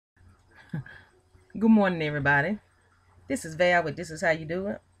Good morning, everybody. This is Val with This Is How You Do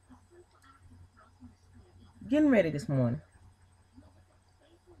It. Getting ready this morning.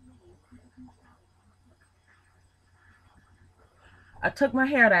 I took my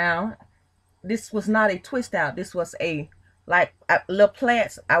hair down. This was not a twist out. This was a little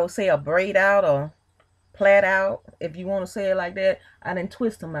plait. I would say a braid out or plait out, if you want to say it like that. I didn't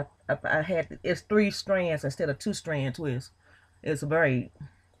twist them. I had it's 3 strands instead of 2 strand twist. It's a braid.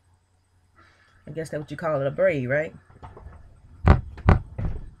 I guess that's what you call it, a braid, right?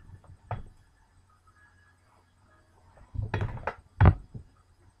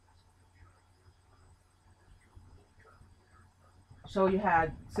 Show you how,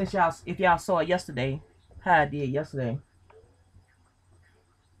 since y'all, if y'all saw it yesterday, how I did yesterday.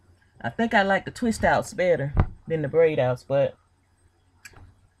 I think I like the twist outs better than the braid outs, but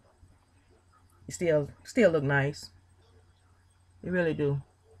it still look nice. It really do.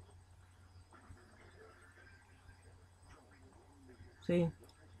 See,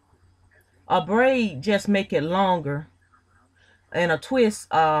 a braid just make it longer, and a twist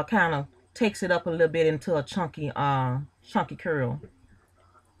kind of takes it up a little bit into a chunky curl.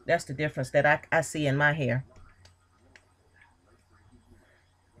 That's the difference that I see in my hair.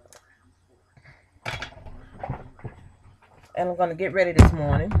 And I'm gonna get ready this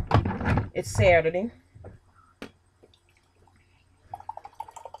morning. It's Saturday.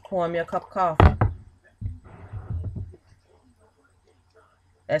 Pouring me a cup of coffee.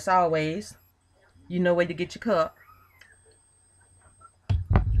 As always, you know where to get your cup.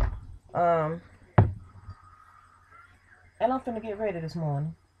 Um, and I'm finna get ready this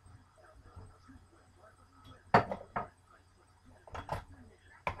morning.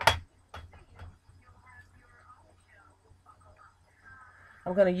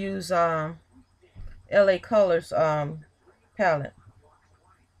 I'm gonna use LA Colors palette.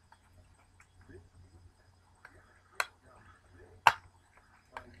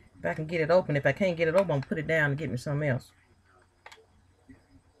 If I can get it open. If I can't get it open, I'm gonna put it down and get me something else.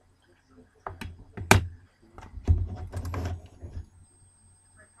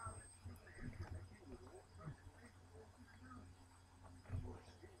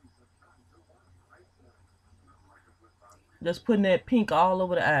 Just putting that pink all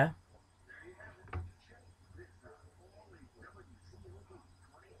over the eye.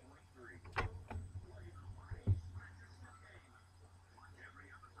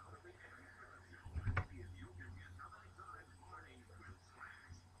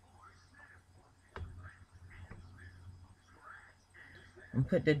 And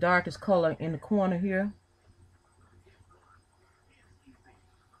put the darkest color in the corner here.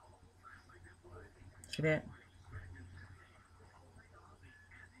 See that?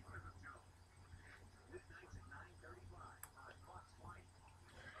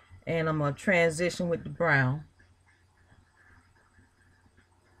 And I'm going to transition with the brown.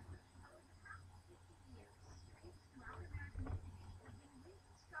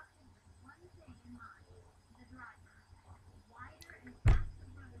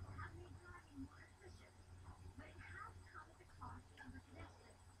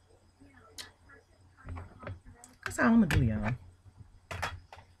 That's all I'm going to do, y'all.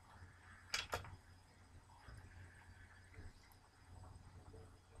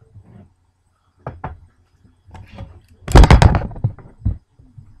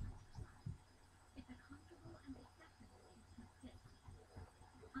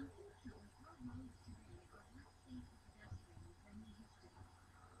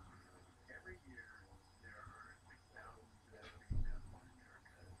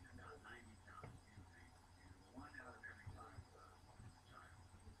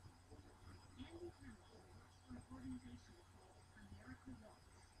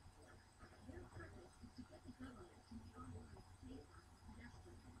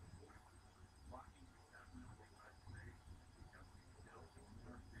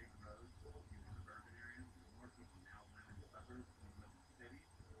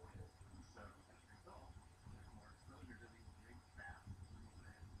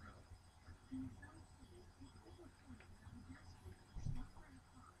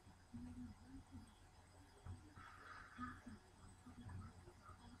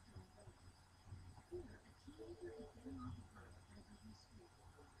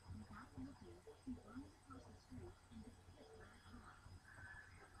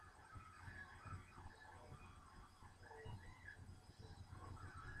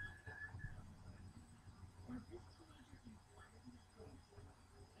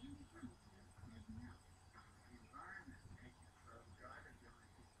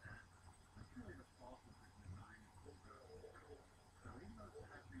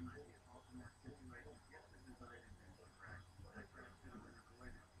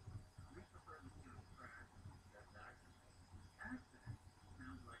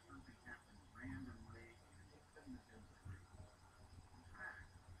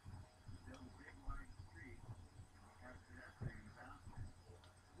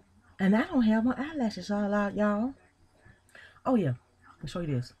 And I don't have my eyelashes all out, y'all. Oh yeah, let me show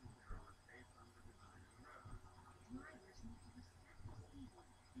you this.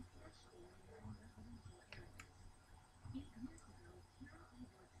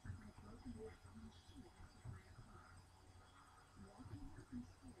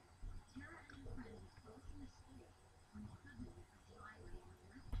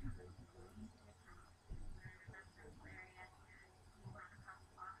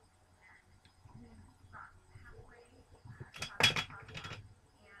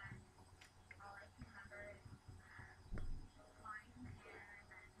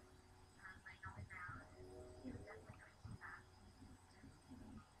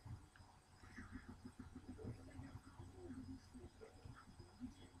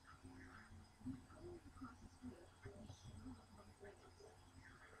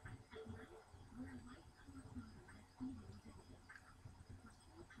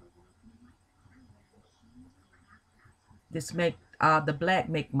 This make the black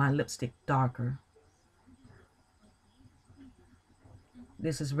make my lipstick darker.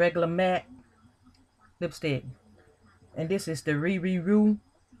 This is regular matte lipstick, and this is the Riri Roo,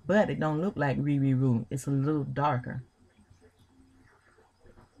 but it don't look like Riri Roo. It's a little darker.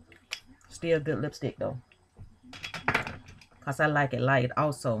 Still good lipstick though, cause I like it light.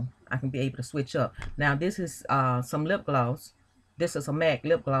 Also, I can be able to switch up. Now this is some lip gloss. This is a MAC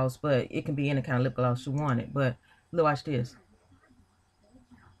lip gloss, but it can be any kind of lip gloss you want it. But look, watch this.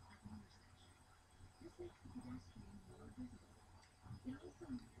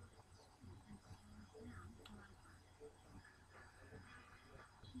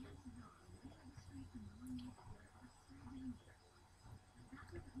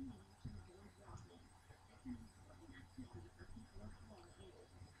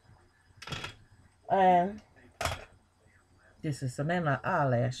 And this is Savannah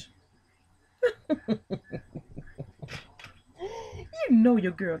eyelash. You know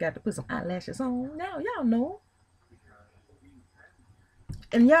your girl got to put some eyelashes on. Now y'all know.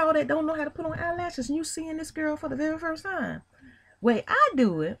 And y'all that don't know how to put on eyelashes, and you seeing this girl for the very first time. Way I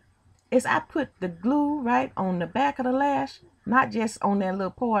do it is I put the glue right on the back of the lash, not just on that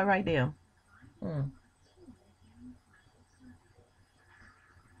little part right there.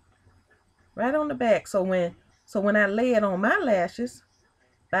 Right on the back. So when I lay it on my lashes,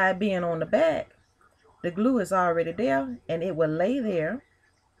 by being on the back, the glue is already there, and it will lay there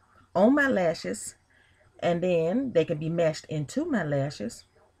on my lashes, and then they can be meshed into my lashes,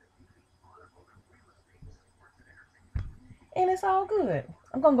 and it's all good.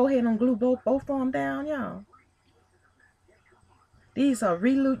 I'm gonna go ahead and glue both of them down, y'all. These are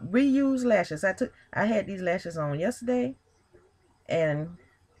reused lashes. I had these lashes on yesterday, and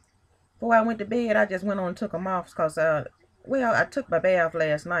before I went to bed, I just went on and took them off because well, I took my bath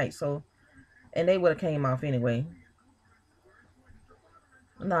last night, so, and they would have came off anyway.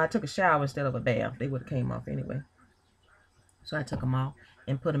 No, I took a shower instead of a bath. They would have came off anyway. So I took them off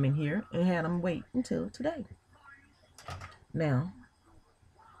and put them in here and had them wait until today. Now,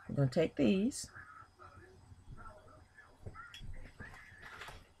 I'm going to take these.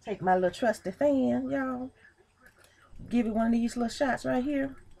 Take my little trusty fan, y'all. Give it one of these little shots right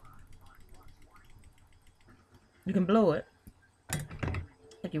here. You can blow it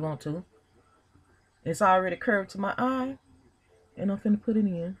if you want to. It's already curved to my eye, and I'm finna put it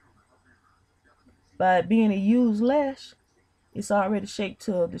in. By it being a used lash, it's already shaped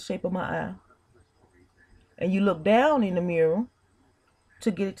to the shape of my eye. And you look down in the mirror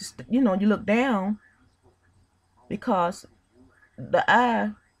to get it to, you look down because the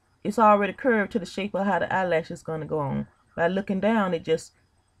eye is already curved to the shape of how the eyelash is going to go on. By looking down, it just,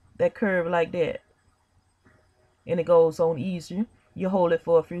 that curve like that. And it goes on easier. You hold it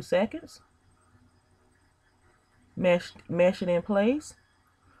for a few seconds. Mesh it in place.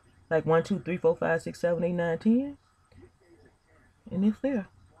 Like 1, 2, 3, 4, 5, 6, 7, 8, 9, 10. And it's there.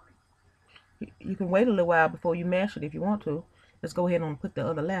 You can wait a little while before you mash it if you want to. Let's go ahead and put the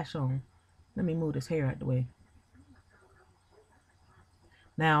other lash on. Let me move this hair out the way.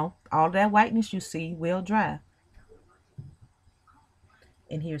 Now, all that whiteness you see will dry.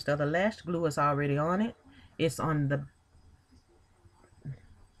 And here's the other lash. Glue is already on it. It's on the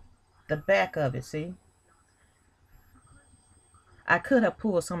back of it, see? I could have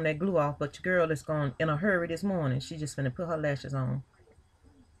pulled some of that glue off, but your girl is going in a hurry this morning. She just finna put her lashes on.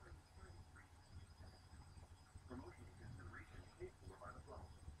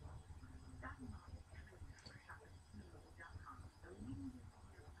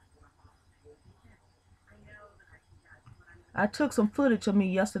 I took some footage of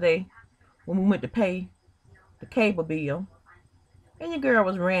me yesterday when we went to pay the cable bill. And your girl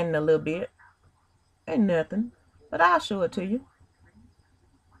was ranting a little bit. Ain't nothing. But I'll show it to you.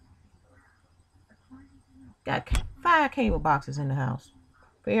 Got 5 cable boxes in the house.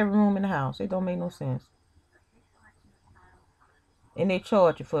 For every room in the house. It don't make no sense. And they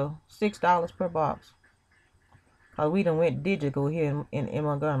charge you for $6 per box. Cause we done went digital here in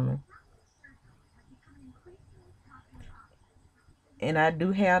Montgomery. And I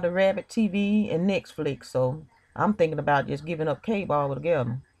do have the Rabbit TV and Netflix, so I'm thinking about just giving up cable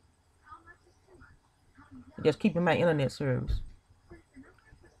altogether. Just keeping my internet service.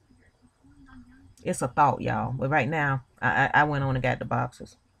 It's a thought, y'all. But right now, I went on and got the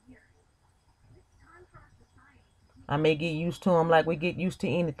boxes. I may get used to them like we get used to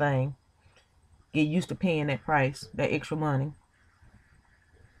anything. Get used to paying that price, that extra money.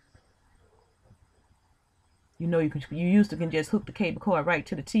 You know, you used to can just hook the cable cord right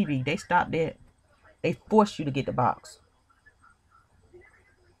to the TV. They stopped that. They force you to get the box.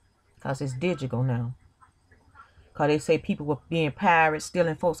 Because it's digital now. Because they say people were being pirates,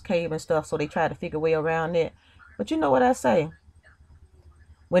 stealing folks' cable and stuff, so they try to figure a way around it. But you know what I say?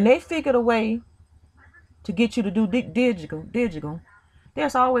 When they figured a way to get you to do digital,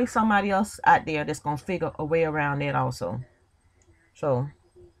 there's always somebody else out there that's going to figure a way around that also. So,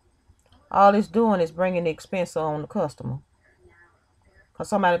 all it's doing is bringing the expense on the customer. Because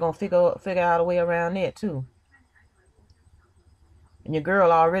somebody going to figure out a way around that too. And your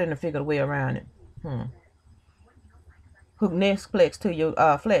girl already done figured a way around it. Hook Netflix to your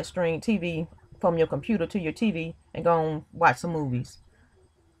flat screen TV from your computer to your TV and go and watch some movies.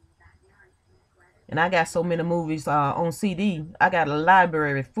 And I got so many movies on CD. I got a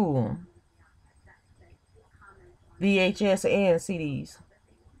library full. VHS and CDs.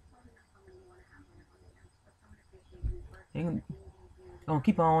 They're gonna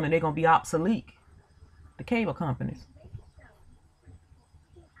keep on and they're gonna be obsolete. The cable companies.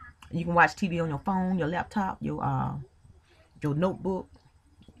 You can watch TV on your phone, your laptop, your notebook,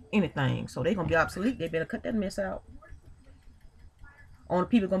 anything. So they're gonna be obsolete. They better cut that mess out. Only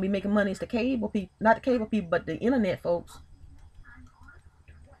people gonna be making money is the cable people, not the cable people, but the internet folks.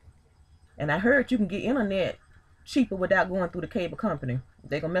 And I heard you can get internet cheaper without going through the cable company.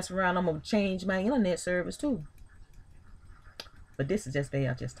 They're gonna mess around. I'm gonna change my internet service too. But this is just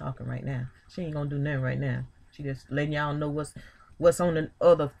Val just talking right now. She ain't gonna do nothing right now. She just letting y'all know what's on the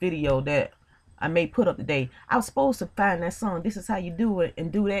other video that I may put up today. I was supposed to find that song, This Is How You Do It,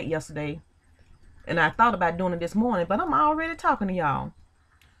 and do that yesterday. And I thought about doing it this morning, but I'm already talking to y'all.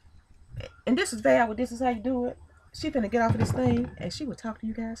 And this is Val with This Is How You Do It. She finna get off of this thing, and she will talk to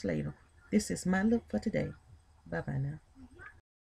you guys later. This is my look for today. Bye-bye now.